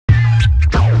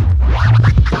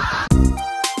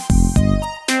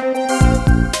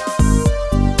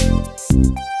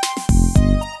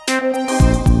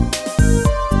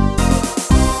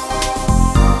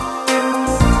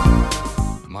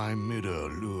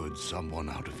lured someone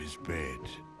out of his bed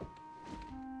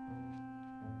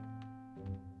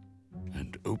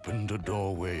and opened a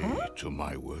doorway to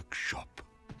my workshop.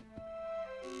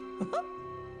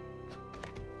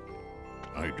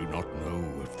 I do not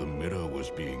know if the mirror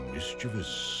was being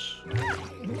mischievous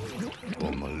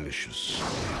or malicious.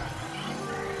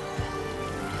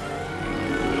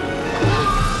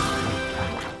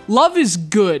 Love is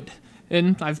good.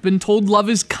 And I've been told love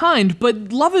is kind,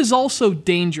 but love is also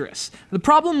dangerous. The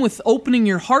problem with opening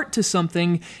your heart to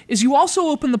something is you also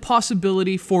open the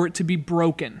possibility for it to be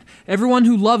broken. Everyone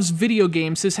who loves video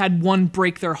games has had one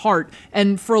break their heart,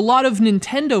 and for a lot of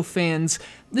Nintendo fans,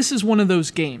 this is one of those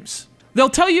games. They'll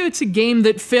tell you it's a game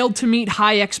that failed to meet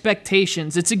high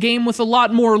expectations. It's a game with a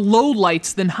lot more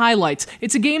lowlights than highlights.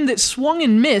 It's a game that swung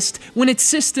and missed when its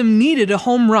system needed a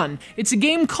home run. It's a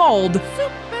game called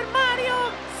Super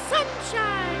Mario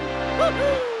Sunshine!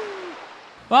 Woohoo!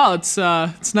 Well,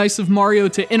 it's nice of Mario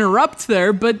to interrupt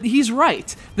there, but he's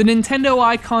right. The Nintendo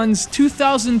icon's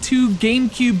 2002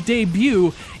 GameCube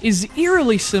debut is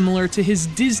eerily similar to his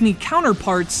Disney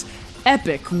counterpart's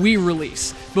epic Wii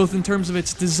release, both in terms of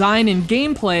its design and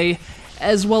gameplay,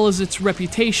 as well as its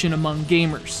reputation among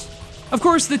gamers. Of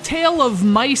course, the tale of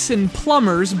mice and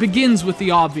plumbers begins with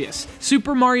the obvious.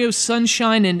 Super Mario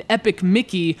Sunshine and Epic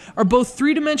Mickey are both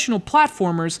three-dimensional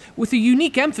platformers with a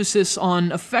unique emphasis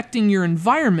on affecting your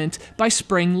environment by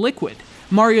spraying liquid.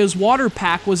 Mario's water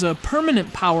pack was a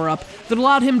permanent power-up that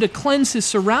allowed him to cleanse his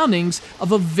surroundings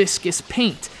of a viscous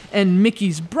paint, and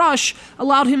Mickey's brush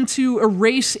allowed him to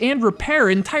erase and repair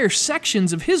entire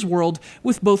sections of his world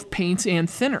with both paint and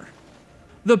thinner.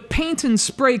 The paint and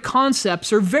spray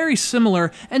concepts are very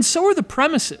similar, and so are the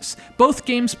premises. Both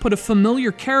games put a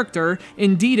familiar character,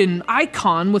 indeed an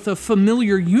icon with a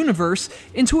familiar universe,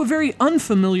 into a very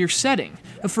unfamiliar setting.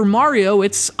 For Mario,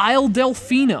 it's Isle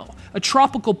Delfino, a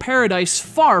tropical paradise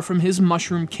far from his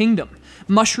mushroom kingdom.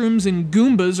 Mushrooms and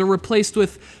Goombas are replaced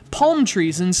with palm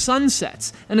trees and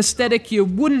sunsets, an aesthetic you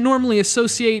wouldn't normally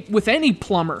associate with any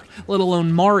plumber, let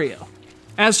alone Mario.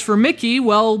 As for Mickey,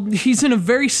 well, he's in a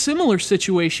very similar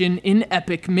situation in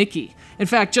Epic Mickey. In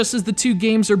fact, just as the two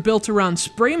games are built around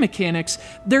spray mechanics,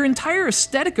 their entire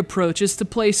aesthetic approach is to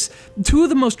place two of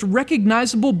the most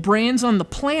recognizable brands on the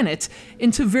planet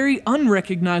into very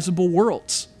unrecognizable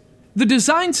worlds. The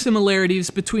design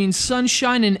similarities between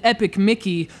Sunshine and Epic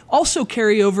Mickey also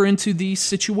carry over into the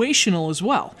situational as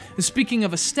well. Speaking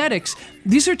of aesthetics,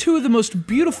 these are two of the most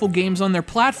beautiful games on their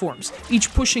platforms,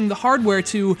 each pushing the hardware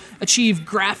to achieve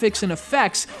graphics and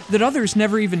effects that others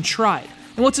never even tried.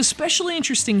 And what's especially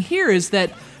interesting here is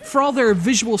that, for all their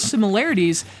visual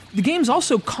similarities, the games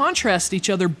also contrast each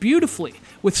other beautifully,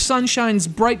 with Sunshine's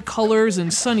bright colors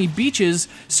and sunny beaches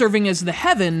serving as the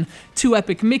heaven to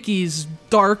Epic Mickey's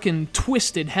dark and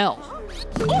twisted hell.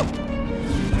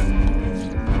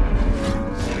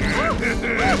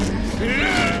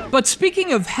 But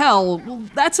speaking of hell, well,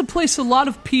 that's a place a lot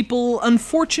of people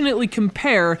unfortunately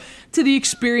compare to the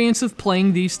experience of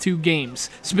playing these two games,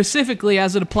 specifically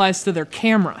as it applies to their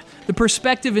camera. The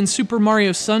perspective in Super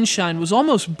Mario Sunshine was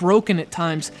almost broken at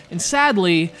times, and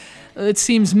sadly, it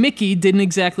seems Mickey didn't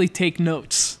exactly take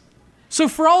notes. So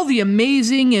for all the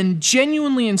amazing and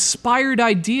genuinely inspired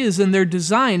ideas in their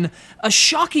design, a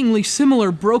shockingly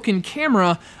similar broken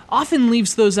camera often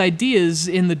leaves those ideas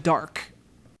in the dark.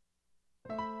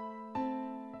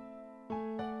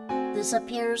 This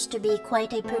appears to be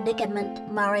quite a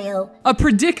predicament, Mario. A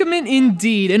predicament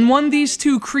indeed, and one these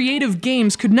two creative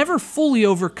games could never fully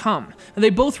overcome.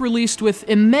 They both released with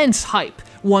immense hype,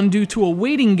 one due to a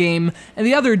waiting game, and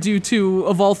the other due to,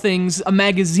 of all things, a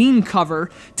magazine cover,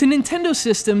 to Nintendo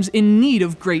systems in need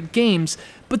of great games,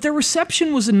 but their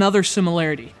reception was another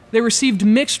similarity. They received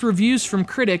mixed reviews from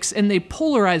critics, and they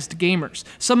polarized gamers,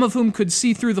 some of whom could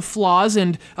see through the flaws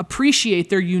and appreciate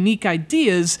their unique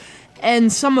ideas,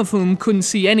 and some of whom couldn't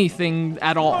see anything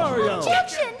at all.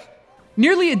 Objection!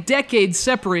 Nearly a decade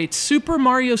separates Super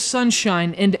Mario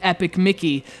Sunshine and Epic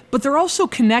Mickey, but they're also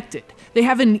connected. They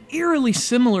have an eerily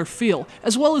similar feel,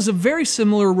 as well as a very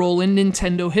similar role in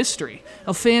Nintendo history.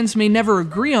 Now, fans may never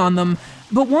agree on them,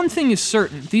 but one thing is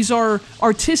certain. These are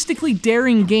artistically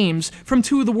daring games from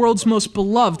two of the world's most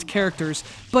beloved characters,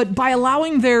 but by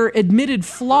allowing their admitted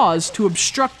flaws to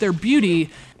obstruct their beauty,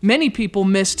 many people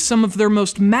missed some of their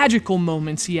most magical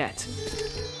moments yet.